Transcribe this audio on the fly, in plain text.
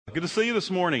Good to see you this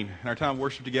morning in our time of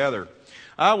worship together.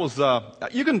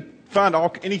 You can find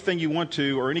anything you want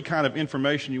to or any kind of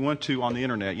information you want to on the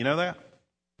internet. You know that?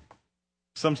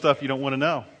 Some stuff you don't want to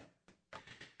know.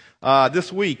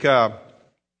 This week, I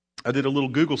did a little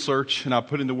Google search and I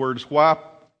put in the words,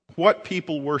 what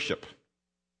people worship.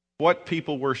 What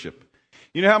people worship.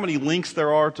 You know how many links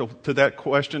there are to that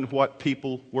question, what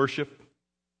people worship?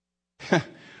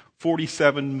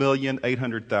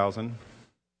 47,800,000.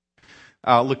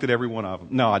 I looked at every one of them.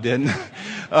 No, I didn't.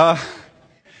 But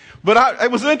it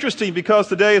was interesting because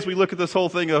today, as we look at this whole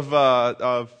thing of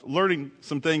learning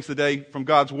some things today from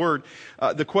God's Word,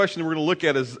 the question we're going to look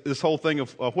at is this whole thing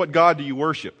of what God do you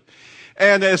worship?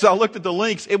 And as I looked at the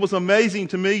links, it was amazing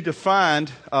to me to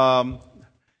find,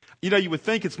 you would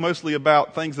think it's mostly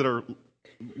about things that are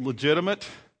legitimate,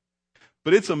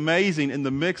 but it's amazing in the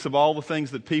mix of all the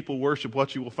things that people worship,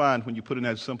 what you will find when you put in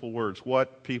those simple words,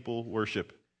 what people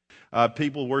worship.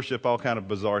 People worship all kind of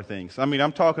bizarre things. I mean,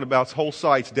 I'm talking about whole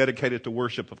sites dedicated to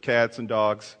worship of cats and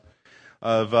dogs,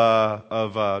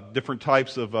 of different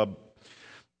types of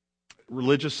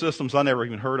religious systems I never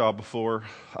even heard of before.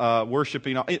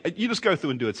 Worshiping, you just go through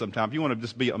and do it sometime. If you want to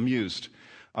just be amused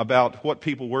about what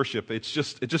people worship, it's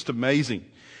just amazing.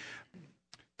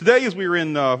 Today, as we were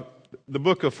in the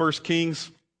book of 1 Kings.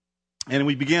 And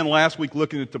we began last week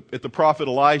looking at the prophet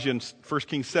Elijah in 1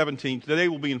 Kings 17. Today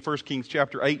we'll be in 1 Kings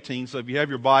chapter 18. So if you have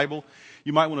your Bible,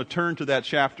 you might want to turn to that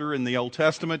chapter in the Old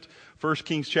Testament, 1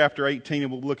 Kings chapter 18,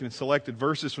 and we'll be looking at selected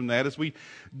verses from that. As we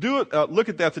look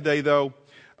at that today, though,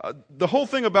 the whole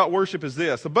thing about worship is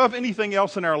this. Above anything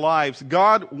else in our lives,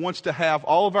 God wants to have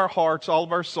all of our hearts, all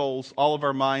of our souls, all of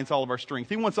our minds, all of our strength.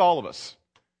 He wants all of us.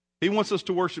 He wants us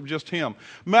to worship just Him.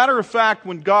 Matter of fact,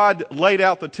 when God laid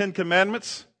out the Ten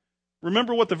Commandments,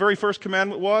 remember what the very first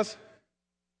commandment was?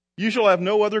 You shall have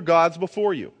no other gods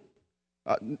before you.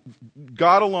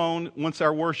 God alone wants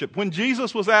our worship. When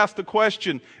Jesus was asked the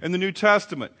question in the New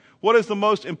Testament, what is the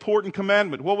most important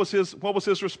commandment? What was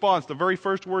his response? The very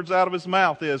first words out of his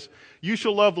mouth is, you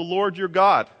shall love the Lord your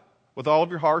God with all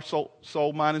of your heart,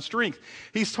 soul, mind, and strength.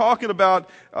 He's talking about,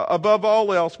 above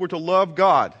all else, we're to love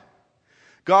God.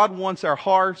 God wants our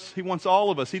hearts. He wants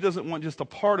all of us. He doesn't want just a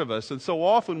part of us. And so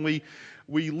often we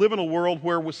live in a world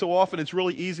where so often it's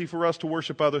really easy for us to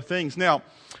worship other things. Now,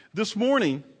 this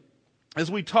morning, as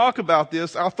we talk about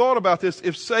this, I thought about this.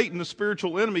 If Satan, the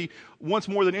spiritual enemy, wants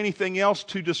more than anything else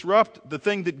to disrupt the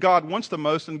thing that God wants the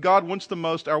most, and God wants the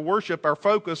most our worship, our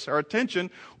focus, our attention,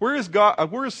 where is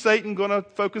Satan going to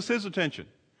focus his attention?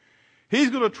 He's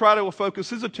going to try to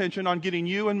focus his attention on getting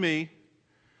you and me,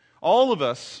 all of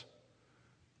us,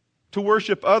 to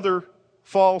worship other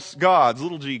false gods,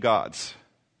 little g gods,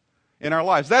 in our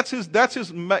lives. That's his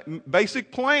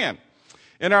basic plan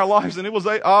in our lives. And it was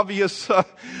obvious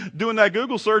doing that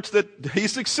Google search that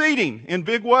he's succeeding in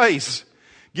big ways,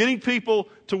 getting people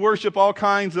to worship all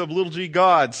kinds of little g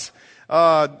gods,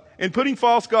 and putting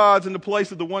false gods in the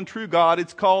place of the one true God.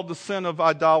 It's called the sin of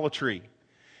idolatry.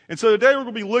 And so today we're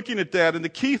going to be looking at that. And the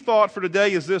key thought for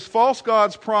today is this: false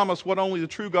gods promise what only the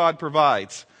true God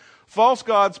provides. False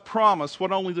gods promise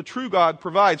what only the true God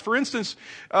provides. For instance,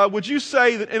 would you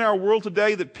say that in our world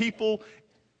today that people,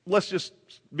 let's just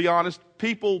be honest,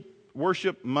 people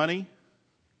worship money?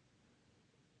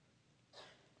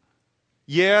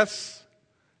 Yes?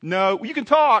 No? You can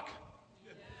talk.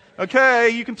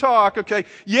 Okay, you can talk. Okay.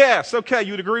 Yes, okay,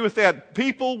 you would agree with that.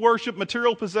 People worship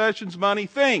material possessions, money,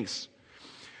 things.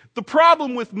 The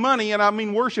problem with money, and I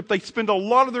mean worship, they spend a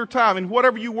lot of their time, and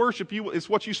whatever you worship is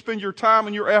what you spend your time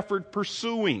and your effort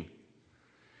pursuing.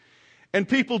 And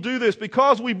people do this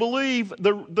because we believe,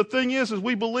 the thing is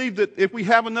we believe that if we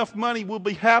have enough money, we'll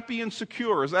be happy and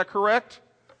secure. Is that correct?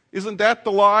 Isn't that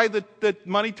the lie that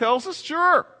money tells us?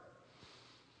 Sure.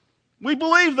 We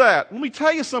believe that. Let me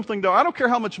tell you something, though. I don't care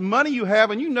how much money you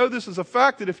have, and you know this is a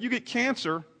fact, that if you get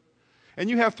cancer and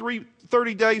you have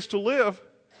 30 days to live,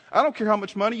 I don't care how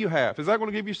much money you have. Is that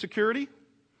going to give you security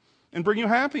and bring you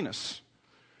happiness?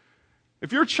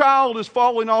 If your child is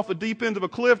falling off the deep end of a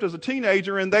cliff as a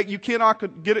teenager and that you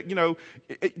cannot get it,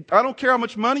 I don't care how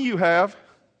much money you have.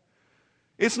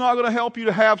 It's not going to help you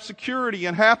to have security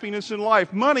and happiness in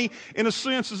life. Money, in a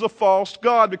sense, is a false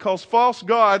god because false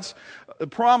gods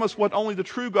promise what only the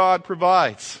true God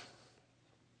provides.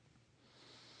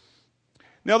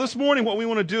 Now, this morning, what we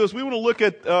want to do is we want to look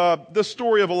at the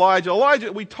story of Elijah.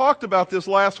 Elijah, we talked about this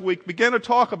last week, began to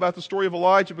talk about the story of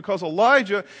Elijah because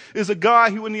Elijah is a guy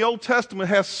who in the Old Testament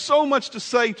has so much to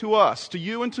say to us, to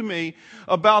you and to me,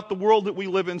 about the world that we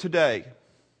live in today.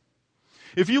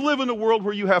 If you live in a world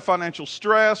where you have financial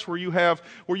stress, where you have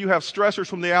stressors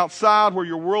from the outside, where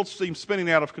your world seems spinning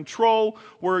out of control,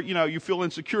 where you feel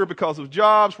insecure because of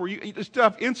jobs, where you just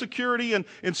have insecurity and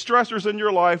stressors in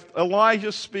your life,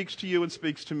 Elijah speaks to you and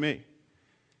speaks to me.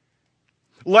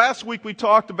 Last week we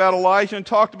talked about Elijah and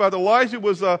talked about Elijah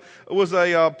was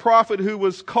a prophet who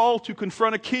was called to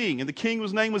confront a king, and the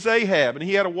king's name was Ahab, and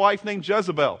he had a wife named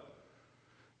Jezebel.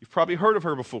 You've probably heard of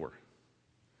her before.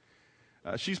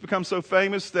 She's become so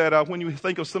famous that when you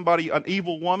think of somebody, an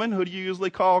evil woman, who do you usually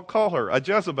call her? A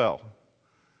Jezebel.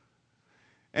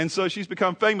 And so she's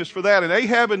become famous for that. And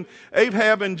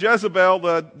Ahab and Jezebel,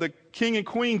 the king and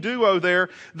queen duo there,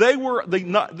 they were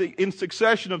in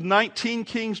succession of 19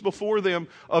 kings before them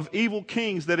of evil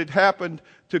kings that had happened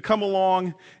to come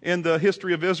along in the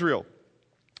history of Israel.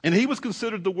 And he was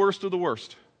considered the worst of the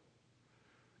worst.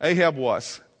 Ahab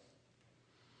was.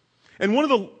 And one of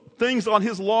the things on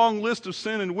his long list of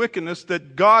sin and wickedness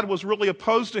that God was really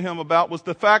opposed to him about was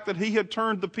the fact that he had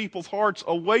turned the people's hearts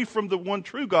away from the one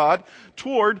true God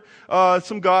toward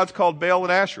some gods called Baal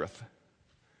and Ashereth.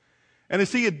 And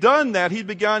as he had done that, he'd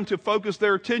begun to focus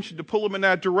their attention, to pull them in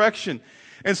that direction.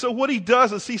 And so what he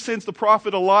does is he sends the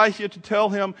prophet Elijah to tell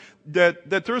him that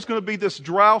there's going to be this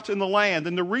drought in the land.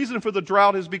 And the reason for the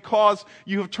drought is because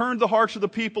you have turned the hearts of the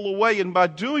people away. And by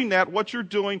doing that, what you're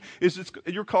doing is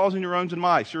you're causing your own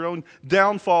demise, your own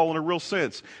downfall in a real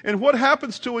sense. And what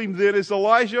happens to him then is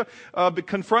Elijah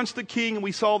confronts the king, and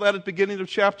we saw that at the beginning of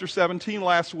chapter 17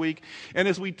 last week. And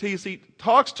as he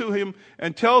talks to him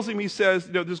and tells him, he says,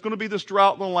 there's going to be this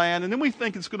drought in the land. And then we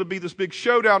think it's going to be this big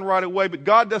showdown right away, but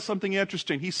God does something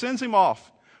interesting. He sends him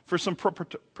off for some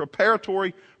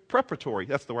preparatory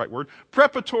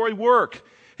work.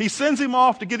 He sends him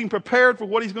off to get him prepared for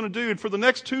what he's going to do. And for the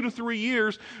next 2 to 3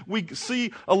 years, we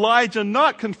see Elijah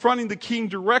not confronting the king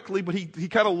directly, but he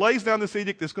kind of lays down this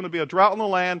edict. There's going to be a drought in the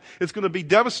land. It's going to be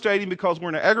devastating because we're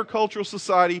in an agricultural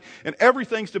society and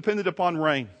everything's dependent upon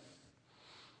rain.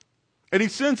 And he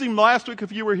sends him last week,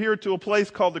 if you were here, to a place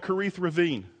called the Kerith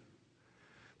Ravine.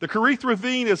 The Kerith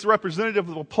Ravine is representative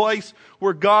of a place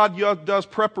where God does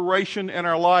preparation in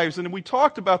our lives. And we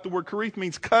talked about the word Kerith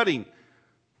means cutting.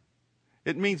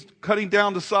 It means cutting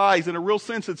down to size. In a real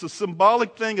sense, it's a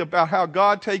symbolic thing about how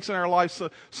God takes in our life,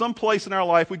 some place in our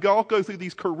life. We all go through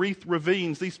these Kerith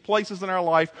Ravines, these places in our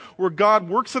life where God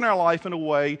works in our life in a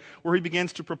way where He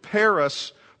begins to prepare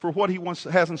us for what He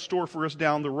has in store for us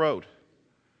down the road.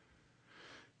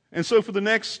 And so for the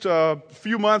next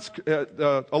few months,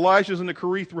 Elijah's in the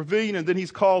Kerith Ravine, and then he's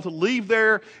called to leave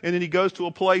there, and then he goes to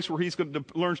a place where he's going to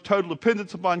learn total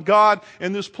dependence upon God,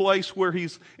 in this place where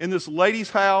he's in this lady's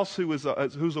house who's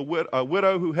a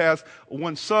widow who has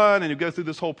one son, and he goes through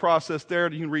this whole process there.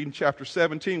 You can read in chapter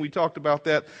 17. We talked about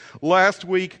that last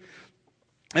week.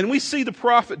 And we see the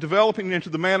prophet developing into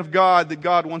the man of God that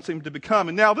God wants him to become.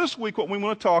 And now this week what we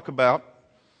want to talk about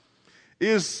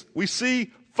is we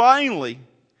see finally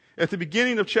at the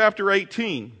beginning of chapter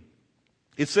 18,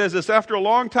 it says this: after a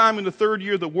long time in the 3rd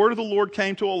year, the word of the Lord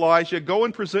came to Elijah, go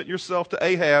and present yourself to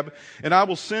Ahab, and I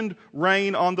will send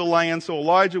rain on the land. So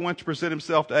Elijah went to present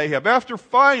himself to Ahab.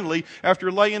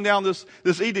 After laying down this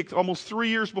edict almost 3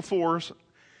 years before,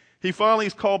 he finally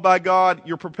is called by God.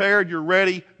 You're prepared, you're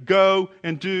ready, go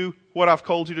and do what I've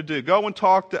called you to do. Go and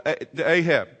talk to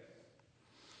Ahab.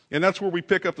 And that's where we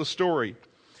pick up the story.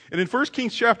 And in 1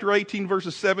 Kings chapter 18,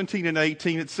 verses 17 and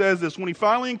 18, it says this: when he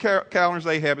finally encounters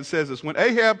Ahab, it says this: when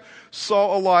Ahab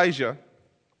saw Elijah,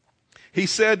 he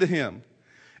said to him,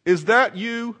 "Is that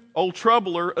you, O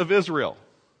troubler of Israel?"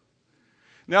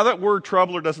 Now that word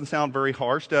troubler doesn't sound very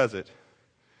harsh, does it?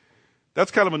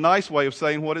 That's kind of a nice way of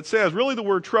saying what it says. Really, the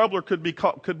word troubler could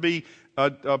be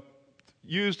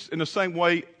used in the same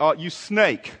way, you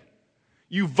snake,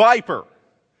 you viper.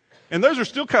 And those are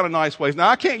still kind of nice ways. Now,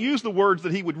 I can't use the words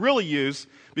that he would really use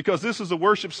because this is a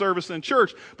worship service in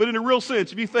church. But in a real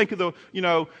sense, if you think of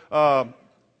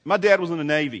my dad was in the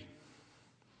Navy.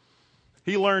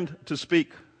 He learned to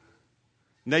speak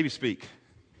Navy speak.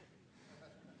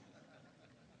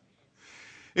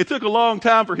 It took a long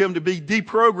time for him to be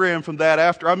deprogrammed from that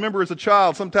after. I remember as a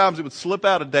child, sometimes it would slip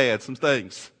out of Dad, some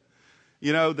things.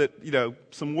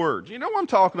 Some words. You know what I'm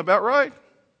talking about, right?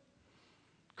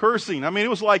 Cursing. I mean, it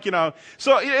was like,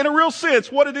 So in a real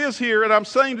sense, what it is here, and I'm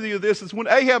saying to you this, is when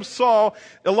Ahab saw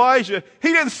Elijah, he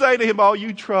didn't say to him, "Oh,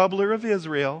 you troubler of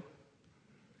Israel."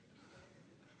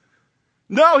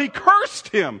 No, he cursed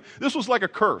him. This was like a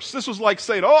curse. This was like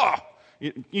saying, "Oh."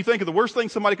 You think of the worst thing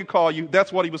somebody could call you,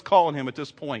 that's what he was calling him at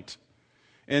this point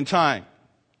in time.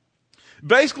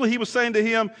 Basically, he was saying to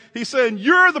him, he's saying,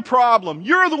 "You're the problem.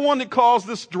 You're the one that caused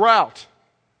this drought.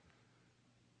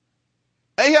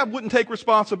 Ahab wouldn't take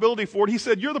responsibility for it. He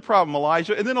said, you're the problem,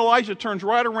 Elijah. And then Elijah turns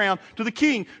right around to the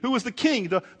king, who was the king,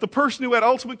 the person who had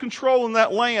ultimate control in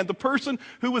that land, the person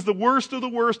who was the worst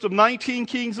of 19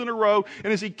 kings in a row.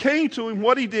 And as he came to him,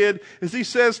 what he did is he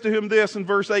says to him this in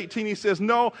verse 18. He says,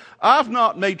 no, I've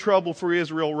not made trouble for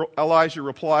Israel, Elijah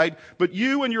replied, but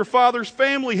you and your father's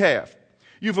family have.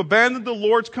 You've abandoned the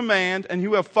Lord's command and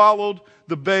you have followed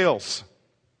the Baals.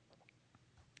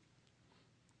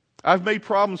 I've made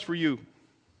problems for you.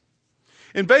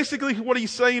 And basically what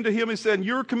he's saying to him is saying,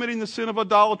 you're committing the sin of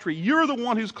idolatry. You're the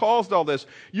one who's caused all this.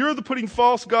 You're the putting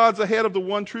false gods ahead of the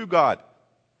one true God.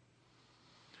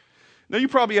 Now you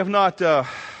probably have not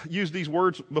used these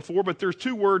words before, but there's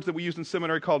two words that we use in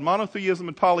seminary called monotheism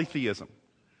and polytheism.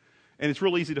 And it's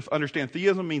real easy to understand.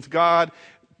 Theism means God,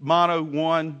 mono,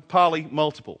 one, poly,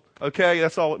 multiple. Okay,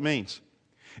 that's all it means.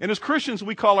 And as Christians,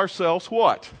 we call ourselves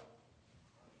what?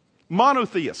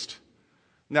 Monotheist.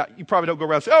 Now, you probably don't go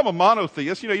around and say, oh, I'm a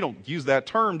monotheist. You don't use that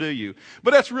term, do you?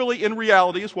 But that's really, in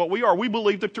reality, is what we are. We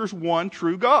believe that there's one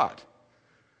true God.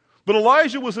 But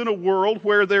Elijah was in a world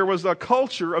where there was a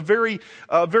culture, a very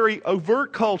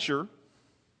overt culture,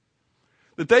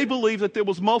 that they believed that there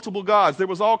was multiple gods. There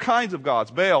was all kinds of gods,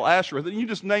 Baal, Asherah. Then you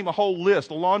just name a whole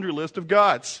list, a laundry list of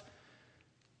gods.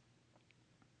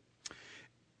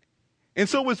 And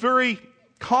so it was very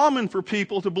common for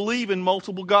people to believe in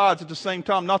multiple gods at the same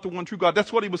time, not the one true God.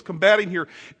 That's what he was combating here.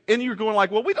 And you're going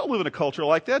like, well, we don't live in a culture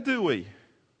like that, do we?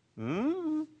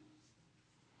 We're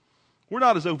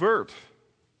not as overt.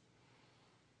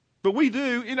 But we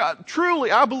do.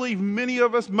 Truly, I believe many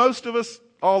of us, most of us,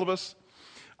 all of us,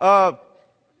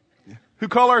 who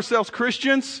call ourselves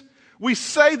Christians, we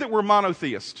say that we're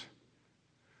monotheist,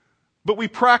 but we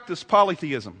practice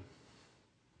polytheism.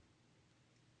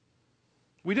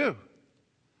 We do.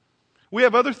 We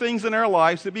have other things in our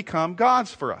lives that become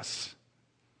gods for us.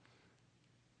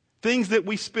 Things that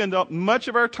we spend up much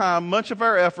of our time, much of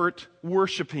our effort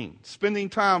worshiping, spending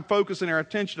time focusing our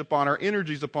attention upon, our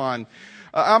energies upon.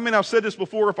 I've said this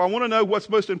before, if I want to know what's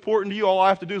most important to you, all I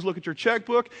have to do is look at your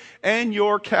checkbook and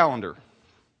your calendar,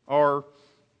 or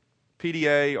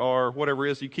PDA, or whatever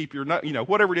it is you keep your,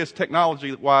 whatever it is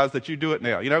technology-wise that you do it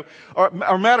now,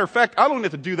 Or matter of fact, I don't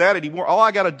have to do that anymore. All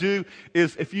I got to do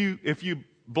is if you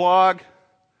blog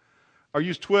or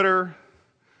use Twitter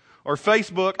or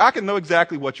Facebook, I can know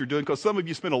exactly what you're doing because some of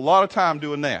you spend a lot of time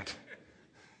doing that.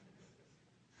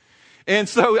 And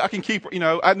so I can keep,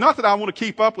 not that I want to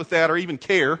keep up with that or even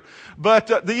care, but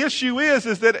the issue is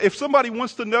that if somebody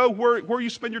wants to know where you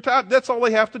spend your time, that's all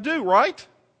they have to do, right?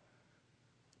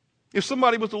 If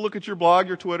somebody was to look at your blog,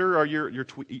 your Twitter, or your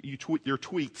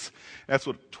tweets, that's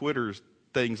what Twitter's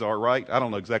things are, right? I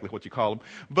don't know exactly what you call them,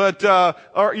 but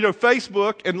or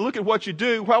Facebook, and look at what you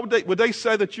do. Why would they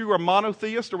say that you are a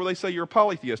monotheist, or would they say you're a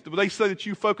polytheist? Would they say that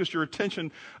you focus your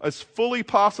attention as fully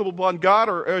possible upon God,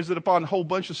 or is it upon a whole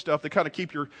bunch of stuff that kind of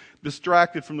keep you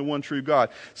distracted from the one true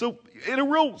God? So, in a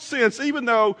real sense, even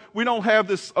though we don't have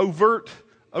this overt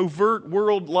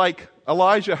world like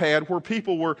Elijah had, where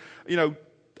people were,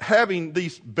 having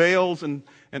these Baals and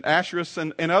Asherahs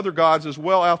and other gods as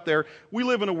well out there, we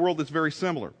live in a world that's very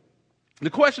similar.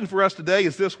 The question for us today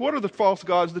is this: what are the false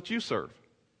gods that you serve?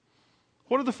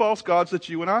 What are the false gods that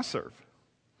you and I serve?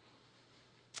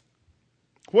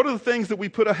 What are the things that we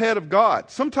put ahead of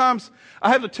God? Sometimes, I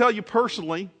have to tell you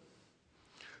personally,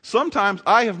 sometimes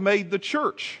I have made the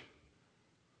church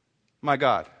my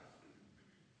God.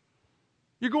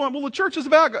 You're going, well, the church is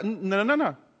about God.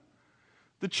 No.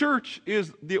 The church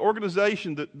is the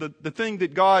organization, the thing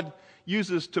that God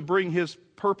uses to bring His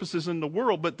purposes in the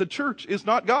world, but the church is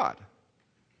not God.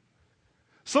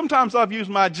 Sometimes I've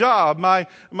used my job,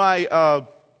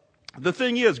 the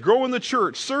thing is, growing the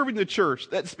church, serving the church,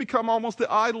 that's become almost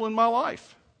the idol in my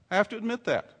life. I have to admit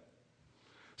that.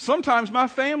 Sometimes my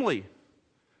family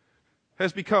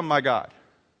has become my God.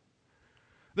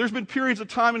 There's been periods of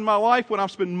time in my life when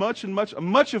I've spent much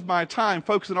of my time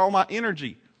focusing all my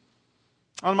energy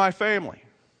on my family,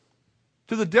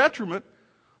 to the detriment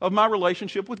of my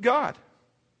relationship with God.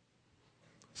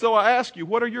 So I ask you,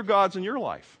 what are your gods in your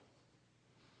life?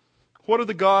 What are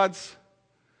the gods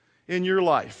in your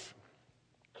life?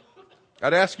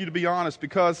 I'd ask you to be honest,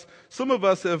 because some of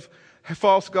us have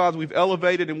false gods we've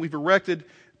elevated and we've erected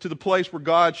to the place where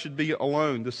God should be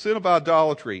alone. The sin of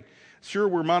idolatry. Sure,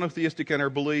 we're monotheistic in our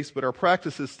beliefs, but our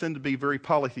practices tend to be very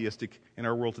polytheistic in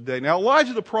our world today. Now,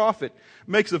 Elijah the prophet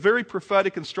makes a very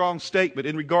prophetic and strong statement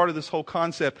in regard to this whole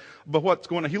concept about what's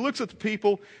going on. He looks at the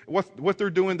people, what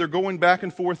they're doing. They're going back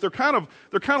and forth. They're kind of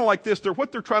like this.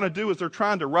 What they're trying to do is they're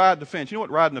trying to ride the fence. You know what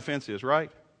riding the fence is,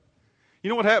 right? You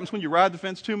know what happens when you ride the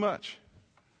fence too much?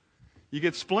 You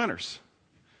get splinters.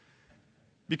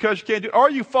 because you can't do it. Or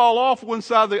you fall off one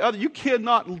side or the other. You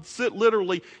cannot sit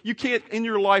literally, you can't in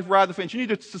your life ride the fence. You need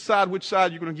to decide which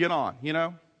side you're going to get on, you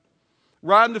know?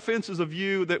 Riding the fence is a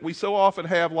view that we so often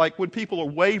have, like when people are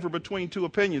waver between two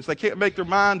opinions. They can't make their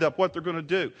mind up what they're going to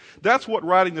do. That's what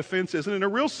riding the fence is. And in a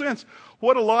real sense,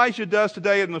 what Elijah does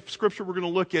today in the scripture we're going to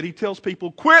look at, he tells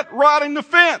people, quit riding the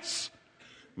fence.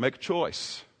 Make a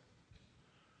choice.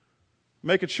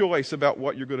 Make a choice about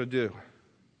what you're going to do.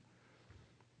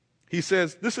 He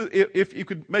says, this is, if you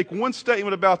could make one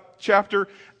statement about chapter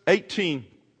 18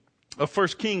 of 1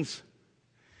 Kings,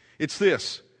 it's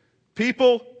this.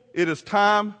 People, it is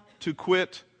time to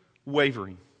quit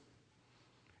wavering.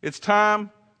 It's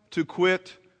time to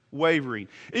quit wavering.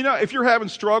 You know, if you're having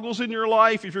struggles in your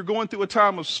life, if you're going through a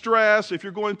time of stress, if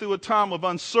you're going through a time of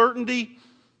uncertainty,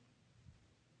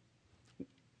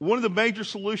 one of the major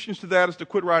solutions to that is to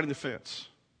quit riding the fence.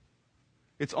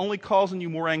 It's only causing you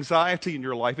more anxiety in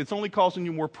your life. It's only causing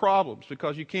you more problems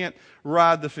because you can't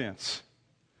ride the fence.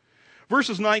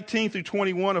 Verses 19 through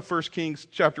 21 of 1 Kings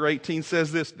chapter 18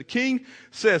 says this. The king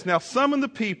says, now summon the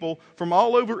people from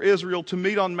all over Israel to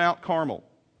meet on Mount Carmel.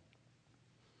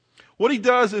 What he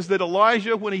does is that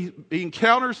Elijah, when he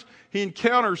encounters King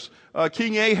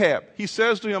Ahab, he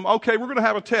says to him, okay, we're going to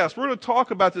have a test. We're going to talk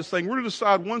about this thing. We're going to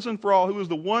decide once and for all who is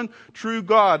the one true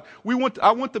God.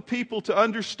 I want the people to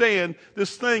understand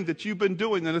this thing that you've been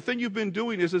doing. And the thing you've been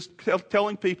doing is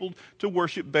telling people to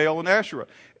worship Baal and Asherah.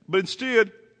 But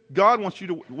instead, God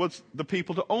wants the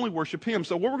people to only worship Him.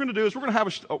 So what we're going to do is we're going to have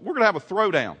a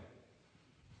throwdown.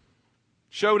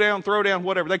 Showdown, throwdown,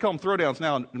 whatever. They call them throwdowns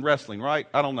now in wrestling, right?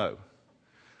 I don't know.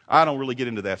 I don't really get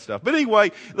into that stuff. But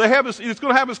anyway, it's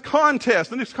going to have this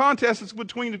contest. And this contest is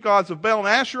between the gods of Baal and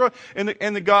Asherah and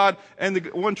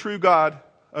the one true God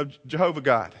of Jehovah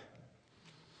God.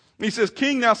 And he says,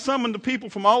 King, now summon the people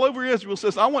from all over Israel.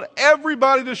 Says, I want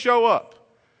everybody to show up.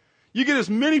 You get as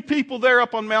many people there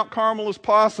up on Mount Carmel as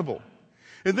possible.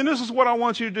 And then this is what I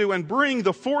want you to do. And bring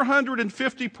the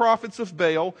 450 prophets of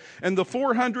Baal and the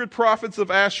 400 prophets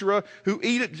of Asherah who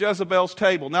eat at Jezebel's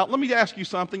table. Now, let me ask you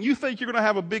something. You think you're going to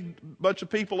have a big bunch of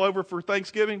people over for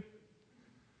Thanksgiving?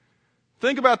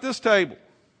 Think about this table.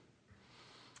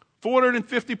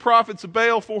 450 prophets of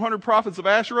Baal, 400 prophets of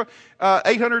Asherah,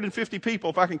 850 people,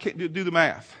 if I can do the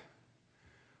math.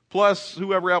 Plus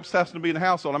whoever else has to be in the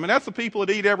household. I mean, that's the people that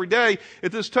eat every day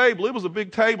at this table. It was a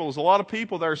big table. There's a lot of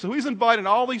people there. So he's inviting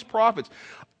all these prophets.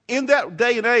 In that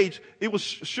day and age, it was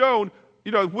shown,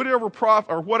 you know, whatever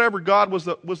prophet or whatever God was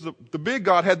the big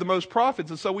God had the most prophets.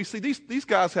 And so we see these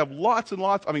guys have lots and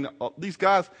lots. I mean, these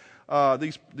guys,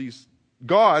 these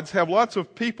gods have lots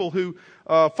of people who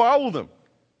follow them.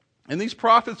 And these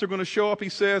prophets are going to show up, he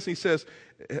says,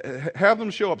 have them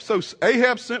show up. So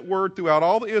Ahab sent word throughout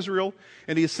all Israel,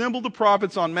 and he assembled the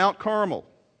prophets on Mount Carmel.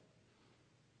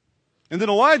 And then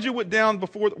Elijah went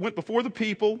before the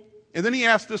people, and then he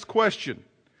asked this question.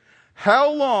 How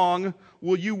long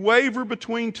will you waver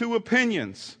between two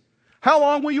opinions? How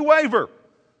long will you waver?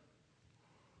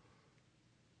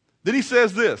 Then he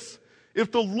says this.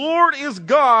 If the Lord is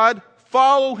God,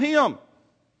 follow Him.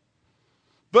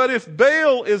 But if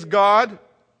Baal is God,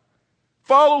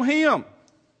 follow him.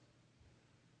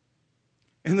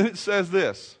 And then it says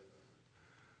this.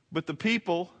 But the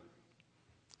people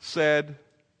said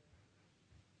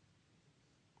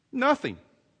nothing.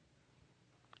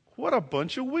 What a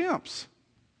bunch of wimps.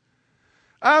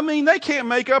 I mean, they can't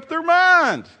make up their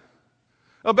mind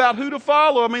about who to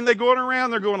follow. I mean, they're going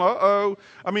around, they're going, uh-oh.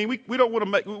 I mean, we don't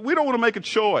want to make a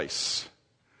choice.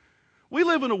 We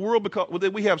live in a world because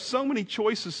we have so many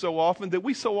choices so often that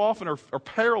we so often are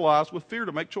paralyzed with fear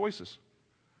to make choices.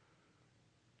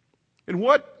 And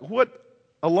what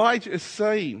Elijah is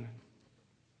saying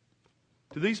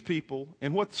to these people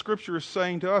and what Scripture is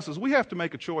saying to us is we have to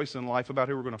make a choice in life about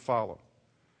who we're going to follow.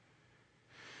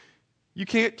 You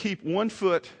can't keep one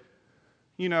foot,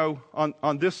 you know,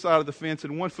 on this side of the fence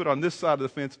and one foot on this side of the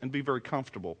fence and be very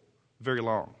comfortable very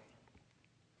long.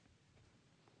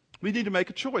 We need to make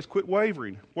a choice. Quit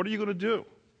wavering. What are you going to do?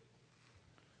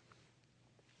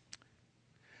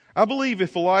 I believe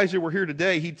if Elijah were here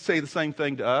today, he'd say the same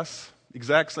thing to us.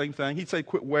 Exact same thing. He'd say,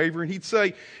 quit wavering. He'd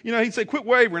say, quit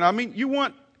wavering. I mean,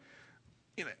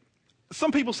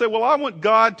 some people say, well, I want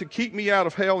God to keep me out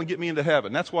of hell and get me into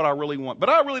heaven. That's what I really want. But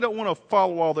I really don't want to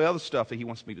follow all the other stuff that He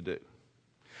wants me to do.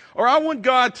 Or I want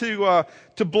God to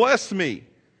bless me,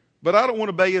 but I don't want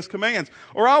to obey His commands.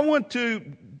 Or I want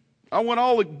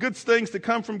all the good things to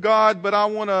come from God, but I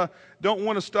don't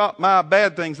want to stop my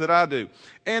bad things that I do.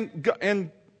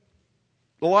 And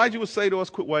Elijah would say to us,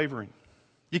 quit wavering.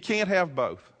 You can't have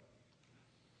both.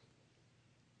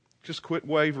 Just quit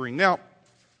wavering. Now,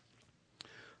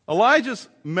 Elijah's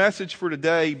message for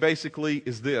today basically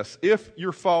is this. If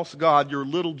your false god, your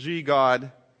little g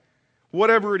god,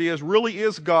 whatever it is, really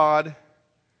is God.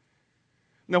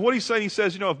 Now what he's saying, he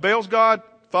says, if Baal's God,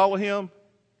 follow him.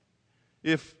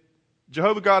 If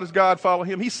Jehovah God is God, follow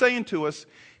him. He's saying to us,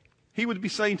 he would be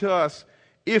saying to us,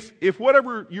 if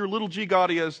whatever your little g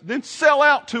god is, then sell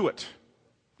out to it.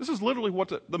 This is literally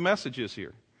what the message is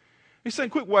here. He's saying,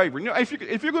 quit wavering.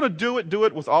 If you're going to do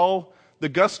it with all the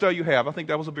gusto you have. I think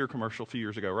that was a beer commercial a few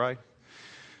years ago, right?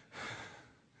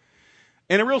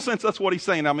 In a real sense, that's what he's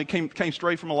saying. I mean, it came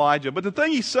straight from Elijah. But the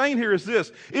thing he's saying here is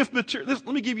this. Let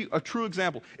me give you a true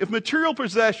example. If material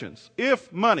possessions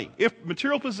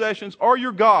are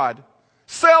your God,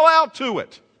 sell out to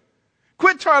it.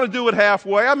 Quit trying to do it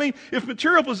halfway. I mean, if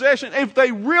material possessions, if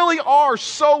they really are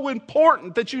so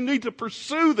important that you need to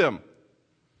pursue them,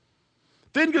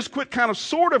 then just quit kind of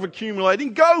sort of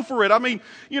accumulating. Go for it. I mean,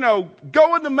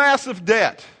 go into massive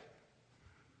debt.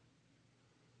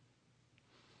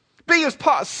 Be as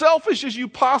selfish as you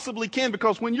possibly can,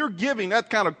 because when you're giving, it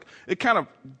kind of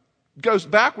goes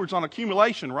backwards on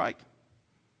accumulation, right?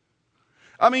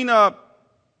 I mean,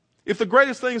 if the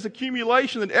greatest thing is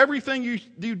accumulation, then everything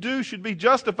you do should be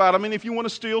justified. I mean, if you want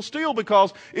to steal,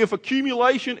 because if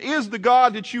accumulation is the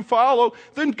God that you follow,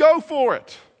 then go for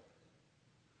it.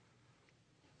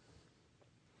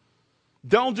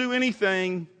 Don't do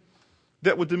anything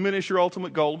that would diminish your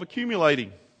ultimate goal of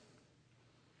accumulating.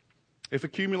 If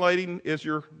accumulating is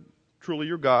truly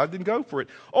your God, then go for it.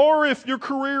 Or if your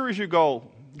career is your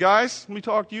goal. Guys, let me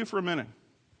talk to you for a minute.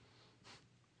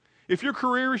 If your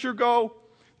career is your goal,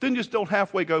 then just don't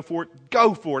halfway go for it.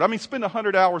 Go for it. I mean, spend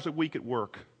 100 hours a week at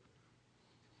work.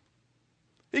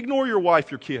 Ignore your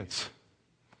wife, your kids.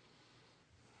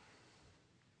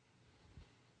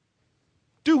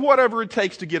 Do whatever it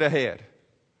takes to get ahead.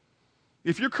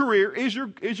 If your career is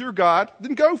your God,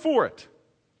 then go for it.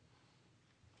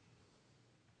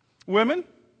 Women,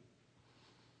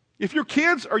 if your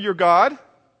kids are your God,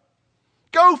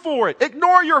 go for it.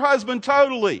 Ignore your husband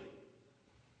totally.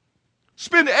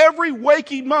 Spend every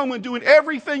waking moment doing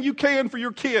everything you can for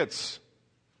your kids.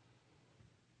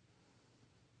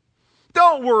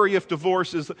 Don't worry if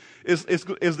divorce is in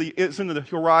the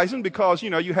horizon because,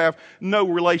 you have no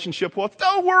relationship with.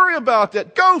 Don't worry about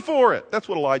that. Go for it. That's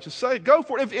what Elijah said. Go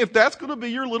for it. If that's going to be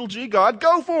your little g God,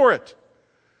 go for it.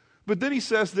 But then he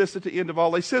says this at the end of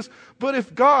all. He says, but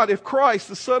if Christ,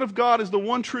 the Son of God, is the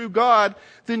one true God,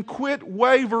 then quit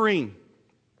wavering.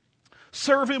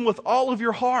 Serve him with all of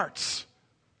your hearts.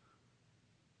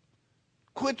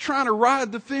 Quit trying to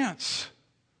ride the fence.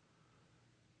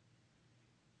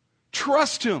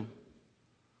 Trust him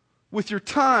with your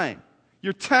time,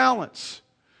 your talents,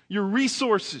 your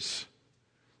resources.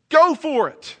 Go for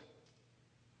it.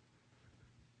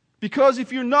 Because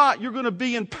if you're not, you're going to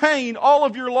be in pain all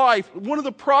of your life. One of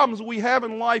the problems we have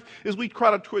in life is we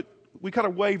kind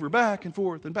of waver back and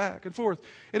forth and back and forth.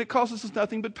 And it causes us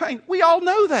nothing but pain. We all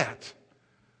know that.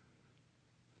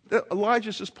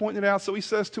 Elijah's just pointing it out. So he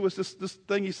says to us this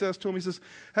thing he says to him. He says,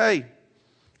 hey,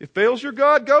 if Baal's your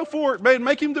God, go for it. Man,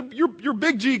 make him your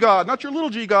big G God, not your little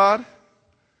g God.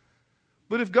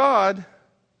 But if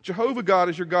Jehovah God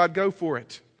is your God, go for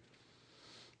it.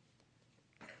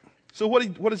 So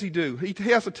what does he do? He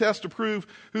has a test to prove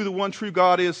who the one true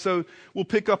God is. So we'll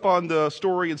pick up on the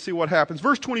story and see what happens.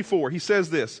 Verse 24, he says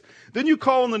this. Then you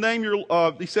call on the name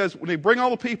he says, when they bring all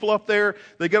the people up there,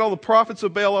 they get all the prophets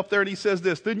of Baal up there, and he says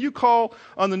this. Then you call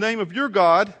on the name of your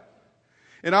God,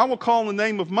 and I will call on the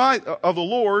name of the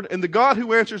Lord, and the God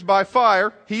who answers by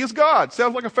fire, he is God.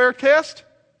 Sounds like a fair test?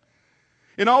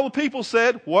 And all the people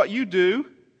said, what you do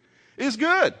is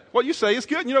good. What you say is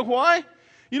good. And you know why?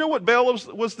 You know what Baal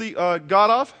was the god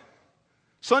of?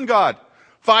 Sun god.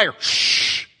 Fire.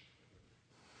 Shh.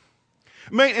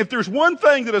 Man, if there's one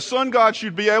thing that a sun god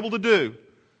should be able to do,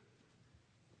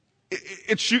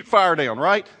 it's shoot fire down,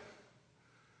 right?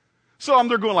 So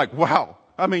they're going like, wow.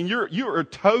 I mean, you're a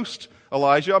toast,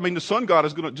 Elijah. I mean, the sun god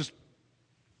is going to just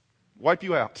wipe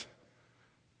you out.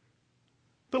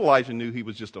 But Elijah knew he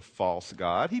was just a false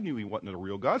god. He knew he wasn't a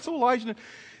real God. So Elijah,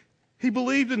 he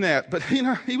believed in that. But,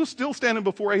 he was still standing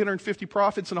before 850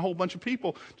 prophets and a whole bunch of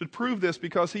people to prove this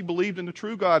because he believed in the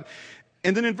true God.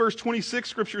 And then in verse 26,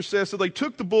 Scripture says, so they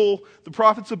took the bull, the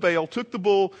prophets of Baal, took the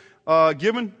bull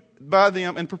given by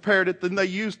them and prepared it. Then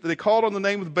they called on the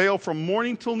name of Baal from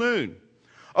morning till noon.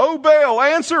 "Oh, Baal,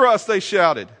 answer us," they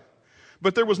shouted.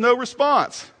 But there was no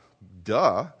response.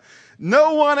 Duh.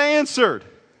 No one answered.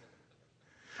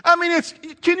 I mean,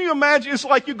 can you imagine? It's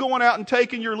like you going out and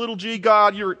taking your little g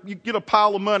God, you get a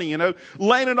pile of money,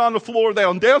 laying it on the floor there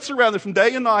and dance around it from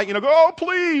day and night, go, oh,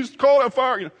 please, call that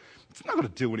fire. It's not going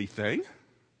to do anything.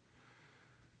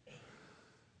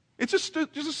 It's just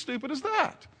as stupid as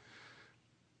that.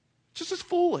 Just as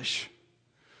foolish.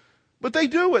 But they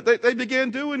do it. They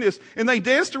began doing this. And they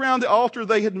danced around the altar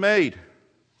they had made.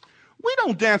 We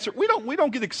don't dance. We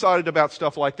don't get excited about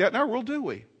stuff like that in our world, do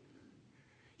we?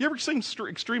 You ever seen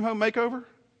Extreme Home Makeover?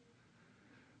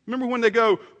 Remember when they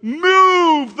go,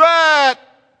 move that?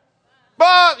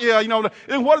 But yeah,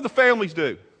 and what do the families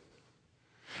do?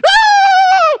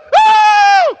 Oh!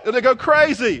 Oh! And they go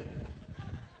crazy.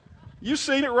 You've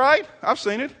seen it, right? I've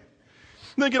seen it.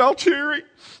 And they get all cheery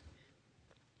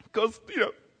because,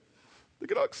 they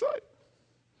get all excited.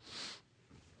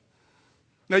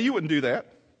 Now, you wouldn't do that.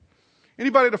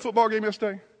 Anybody at a football game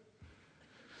yesterday?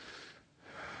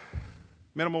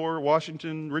 Metamore,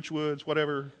 Washington, Richwoods,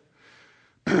 whatever.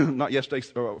 Not yesterday.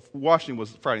 Washington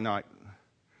was Friday night.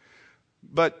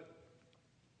 But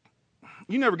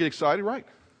you never get excited, right?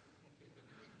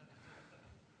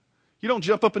 You don't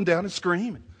jump up and down and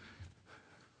scream.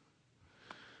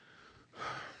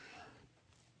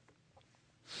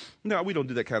 No, we don't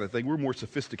do that kind of thing. We're more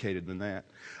sophisticated than that.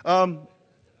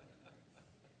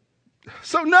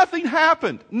 So nothing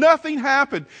happened. Nothing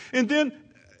happened.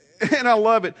 And I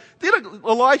love it. Then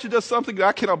Elijah does something that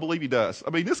I cannot believe he does.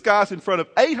 I mean, this guy's in front of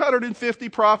 850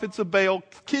 prophets of Baal,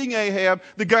 King Ahab,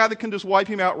 the guy that can just wipe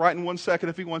him out right in 1 second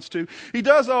if he wants to. He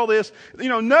does all this.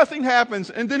 Nothing happens.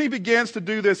 And then he begins to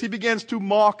do this. He begins to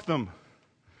mock them.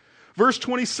 Verse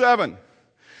 27.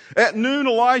 At noon,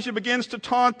 Elijah begins to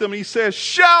taunt them. He says,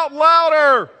 shout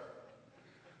louder.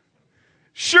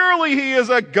 Surely he is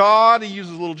a god. He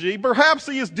uses a little g. Perhaps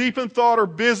he is deep in thought or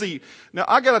busy. Now,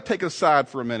 I got to take it aside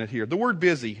for a minute here. The word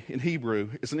busy in Hebrew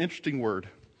is an interesting word.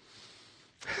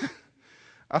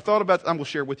 I thought about, I'm going to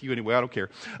share it with you anyway. I don't care.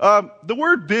 The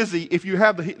word busy, if you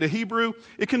have the Hebrew,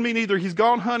 it can mean either he's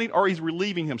gone hunting or he's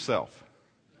relieving himself.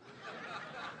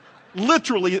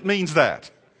 Literally, it means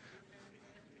that.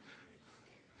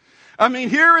 I mean,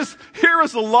 here is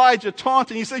Elijah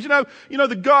taunting. He says,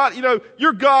 the God,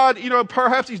 your God,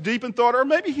 perhaps he's deep in thought, or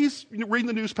maybe he's reading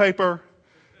the newspaper,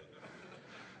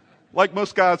 like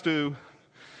most guys do.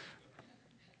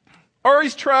 Or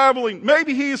he's traveling.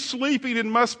 Maybe he is sleeping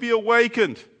and must be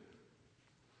awakened.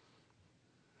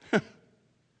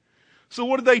 So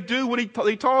what did they do when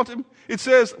they taunt him? It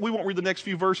says, we won't read the next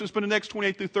few verses, but the next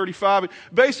 28 through 35,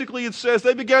 basically it says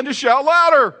they began to shout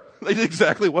louder. They did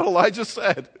exactly what Elijah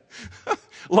said.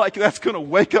 Like that's going to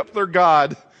wake up their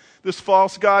God, this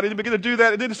false God. And they began to do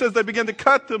that. And then it says they began to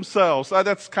cut themselves.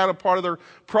 That's kind of part of their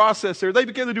process there. They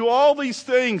began to do all these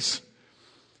things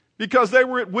because they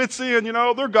were at wit's end.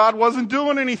 Their God wasn't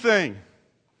doing anything.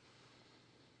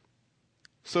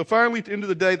 So finally, at the end of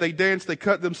the day, they danced, they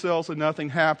cut themselves, and nothing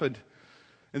happened.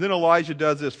 And then Elijah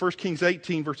does this. 1 Kings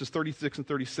 18, verses 36 and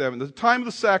 37. At the time of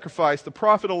the sacrifice, the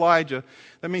prophet Elijah,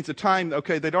 that means the time,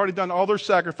 they'd already done all their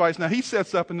sacrifice. Now he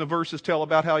sets up, and the verses tell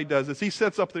about how he does this. He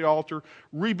sets up the altar,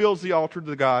 rebuilds the altar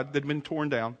to God that had been torn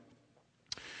down.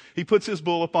 He puts his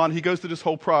bull upon it. He goes through this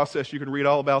whole process. You can read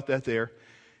all about that there.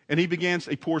 And he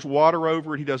pours water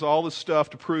over it. He does all this stuff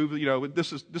to prove,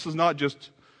 this is not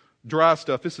just dry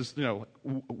stuff. This is,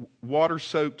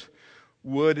 water-soaked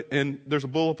wood, and there's a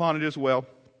bull upon it as well.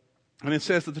 And it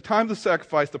says, at the time of the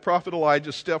sacrifice, the prophet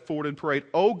Elijah stepped forward and prayed,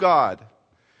 "Oh God."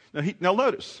 Now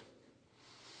notice,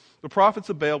 the prophets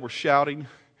of Baal were shouting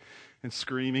and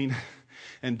screaming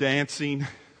and dancing,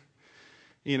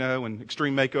 and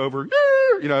Extreme Makeover,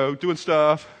 doing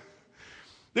stuff.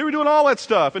 They were doing all that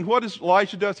stuff. And what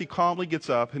Elijah does, he calmly gets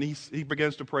up and he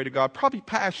begins to pray to God, probably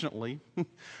passionately.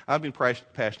 I've been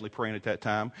passionately praying at that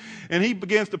time. And he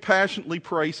begins to passionately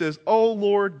pray. He says, "O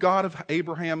Lord, God of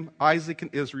Abraham, Isaac,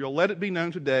 and Israel, let it be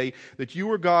known today that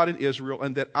you are God in Israel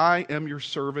and that I am your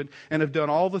servant and have done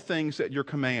all the things at your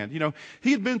command."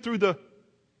 He had been through the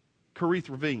Kerith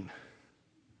Ravine.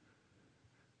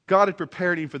 God had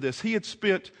prepared him for this. He had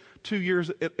spent 2 years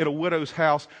at a widow's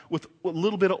house with a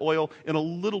little bit of oil and a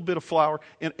little bit of flour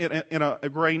and a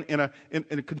grain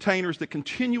in containers that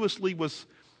continuously was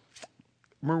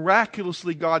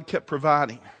miraculously God kept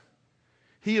providing.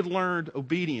 He had learned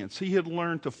obedience. He had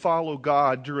learned to follow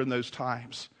God during those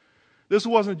times. This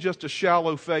wasn't just a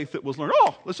shallow faith that was learned,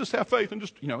 let's just have faith and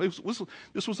just,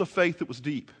 this was a faith that was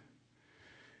deep.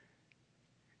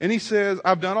 And he says,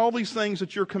 "I've done all these things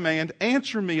at your command.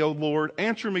 Answer me, O Lord.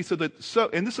 Answer me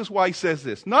and this is why he says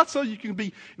this. Not so you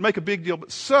can make a big deal,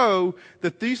 but so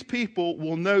that these people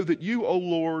will know that you, O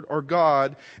Lord, are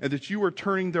God and that you are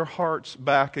turning their hearts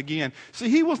back again." See,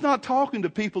 he was not talking to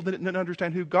people that didn't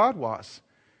understand who God was.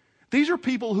 These are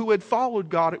people who had followed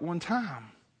God at one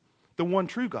time, the one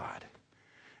true God.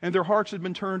 And their hearts had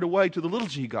been turned away to the little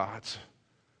g gods.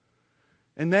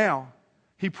 And now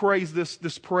he prays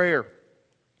this prayer.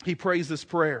 He prays this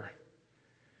prayer.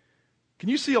 Can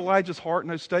you see Elijah's heart in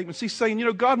those statements? He's saying,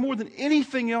 God, more than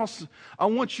anything else, I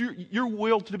want your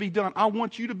will to be done. I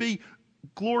want you to be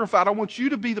glorified. I want you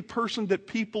to be the person that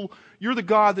you're the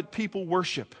God that people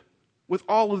worship with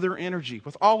all of their energy,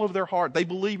 with all of their heart. They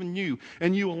believe in you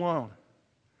and you alone.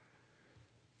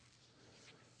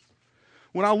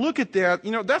 When I look at that,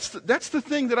 that's the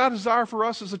thing that I desire for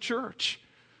us as a church.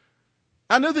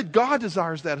 I know that God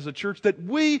desires that as a church, that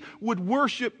we would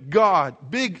worship God,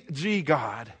 big G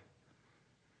God,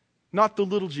 not the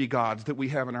little g gods that we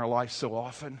have in our life so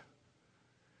often.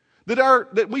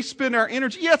 That we spend our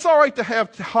energy. Yeah, it's all right to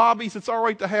have hobbies. It's all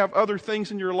right to have other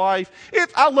things in your life.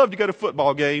 I love to go to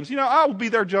football games. I will be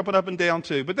there jumping up and down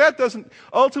too. But that doesn't,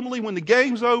 ultimately when the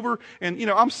game's over, and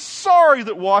I'm sorry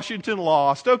that Washington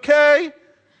lost, okay?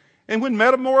 And when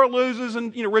Metamora loses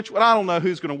and, Richmond, I don't know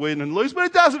who's going to win and lose, but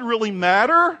it doesn't really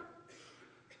matter.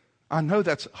 I know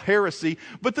that's heresy,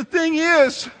 but the thing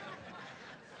is,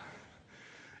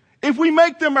 if we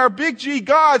make them our big G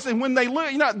gods, and when they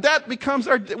lose, that becomes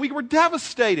we were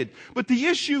devastated. But the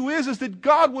issue is that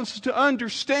God wants us to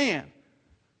understand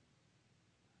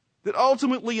that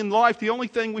ultimately in life, the only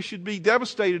thing we should be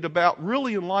devastated about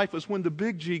really in life is when the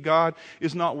big G God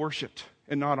is not worshiped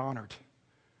and not honored.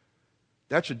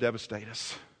 That should devastate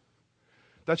us.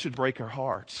 That should break our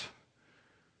hearts.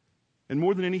 And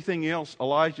more than anything else,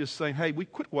 Elijah is saying, hey, we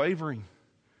quit wavering.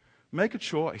 Make a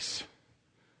choice.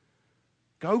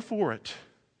 Go for it.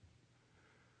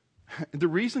 The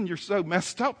reason you're so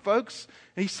messed up, folks,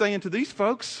 and he's saying to these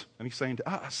folks, and he's saying to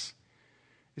us,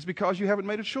 is because you haven't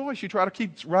made a choice. You try to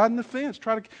keep riding the fence,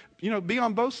 try to, be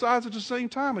on both sides at the same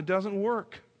time. It doesn't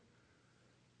work.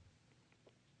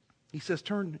 He says,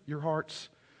 turn your hearts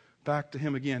back to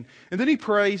him again. And then he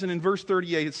prays, and in verse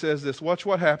 38 it says this. Watch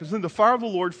what happens. Then the fire of the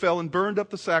Lord fell and burned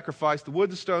up the sacrifice, the wood,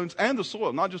 the stones, and the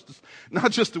soil. Not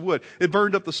just the wood. It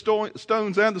burned up the stones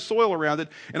and the soil around it,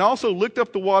 and also licked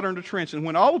up the water in the trench. And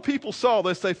when all the people saw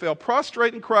this, they fell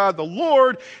prostrate and cried, the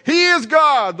Lord, He is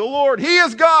God! The Lord, He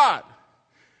is God!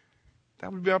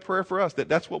 That would be our prayer for us.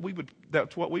 That's what we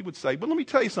would say. But let me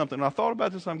tell you something. When I thought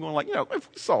about this, I'm going like, if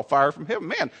we saw fire from heaven,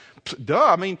 man, duh.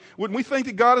 I mean, wouldn't we think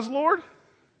that God is Lord?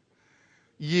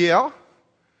 Yeah.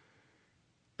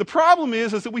 The problem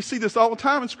is that we see this all the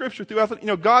time in Scripture. Throughout,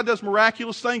 God does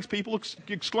miraculous things. People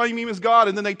exclaim Him as God,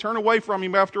 and then they turn away from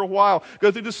Him after a while.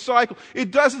 Go through this cycle. It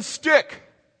doesn't stick.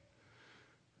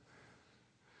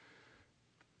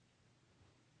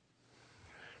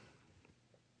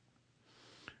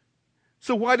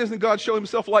 So why doesn't God show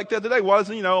Himself like that today? Why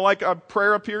doesn't, like a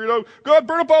prayer up here, God,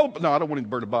 burn up all... No, I don't want Him to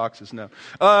burn the boxes, no.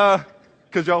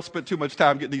 Because y'all spent too much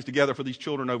time getting these together for these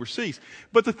children overseas.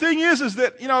 But the thing is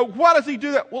that, why does He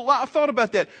do that? Well, I thought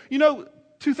about that.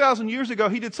 2,000 years ago,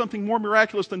 He did something more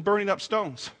miraculous than burning up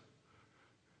stones.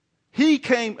 He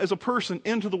came as a person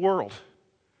into the world,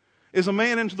 as a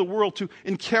man into the world to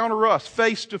encounter us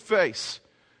face to face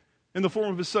in the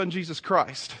form of His Son, Jesus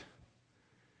Christ.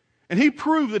 And He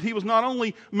proved that He was not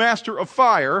only master of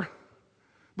fire,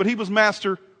 but He was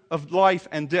master of life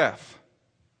and death.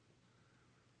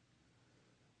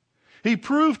 He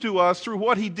proved to us through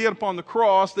what He did upon the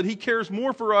cross that He cares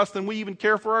more for us than we even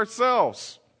care for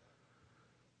ourselves.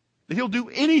 That He'll do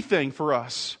anything for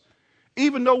us,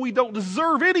 even though we don't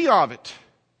deserve any of it.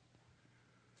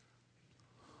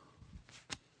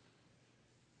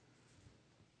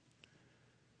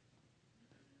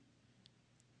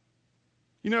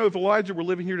 If Elijah were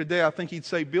living here today, I think he'd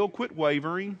say, Bill, quit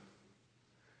wavering.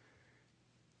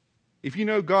 If you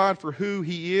know God for who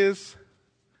He is,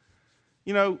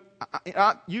 you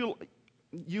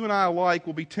and I alike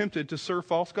will be tempted to serve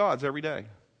false gods every day.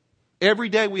 Every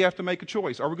day we have to make a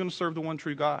choice. Are we going to serve the one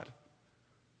true God?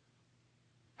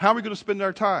 How are we going to spend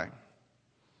our time?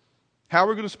 How are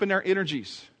we going to spend our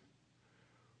energies?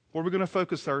 What are we going to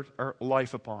focus our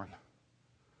life upon?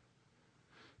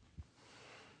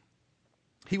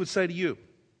 He would say to you,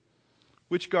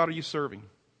 which God are you serving?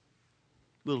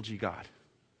 Little g God.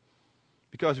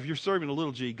 Because if you're serving a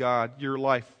little g God, your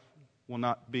life will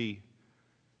not be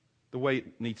the way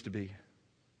it needs to be.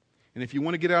 And if you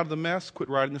want to get out of the mess, quit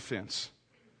riding the fence.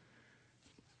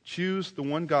 Choose the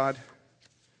one God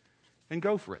and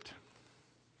go for it.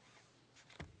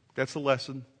 That's the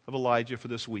lesson of Elijah for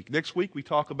this week. Next week, we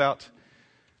talk about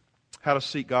how to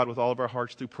seek God with all of our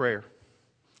hearts through prayer.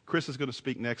 Chris is going to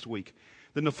speak next week.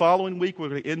 Then the following week, we're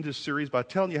going to end this series by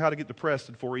telling you how to get depressed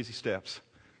in 4 easy steps.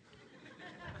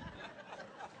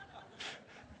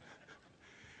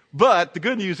 But the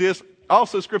good news is,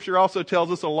 also Scripture also tells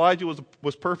us Elijah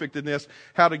was perfect in this,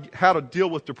 how to deal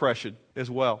with depression as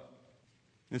well.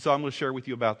 And so I'm going to share with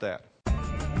you about that.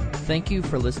 Thank you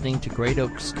for listening to Great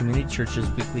Oaks Community Church's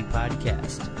weekly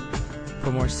podcast.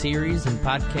 For more series and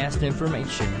podcast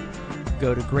information,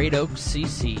 go to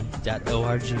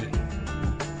greatoakscc.org.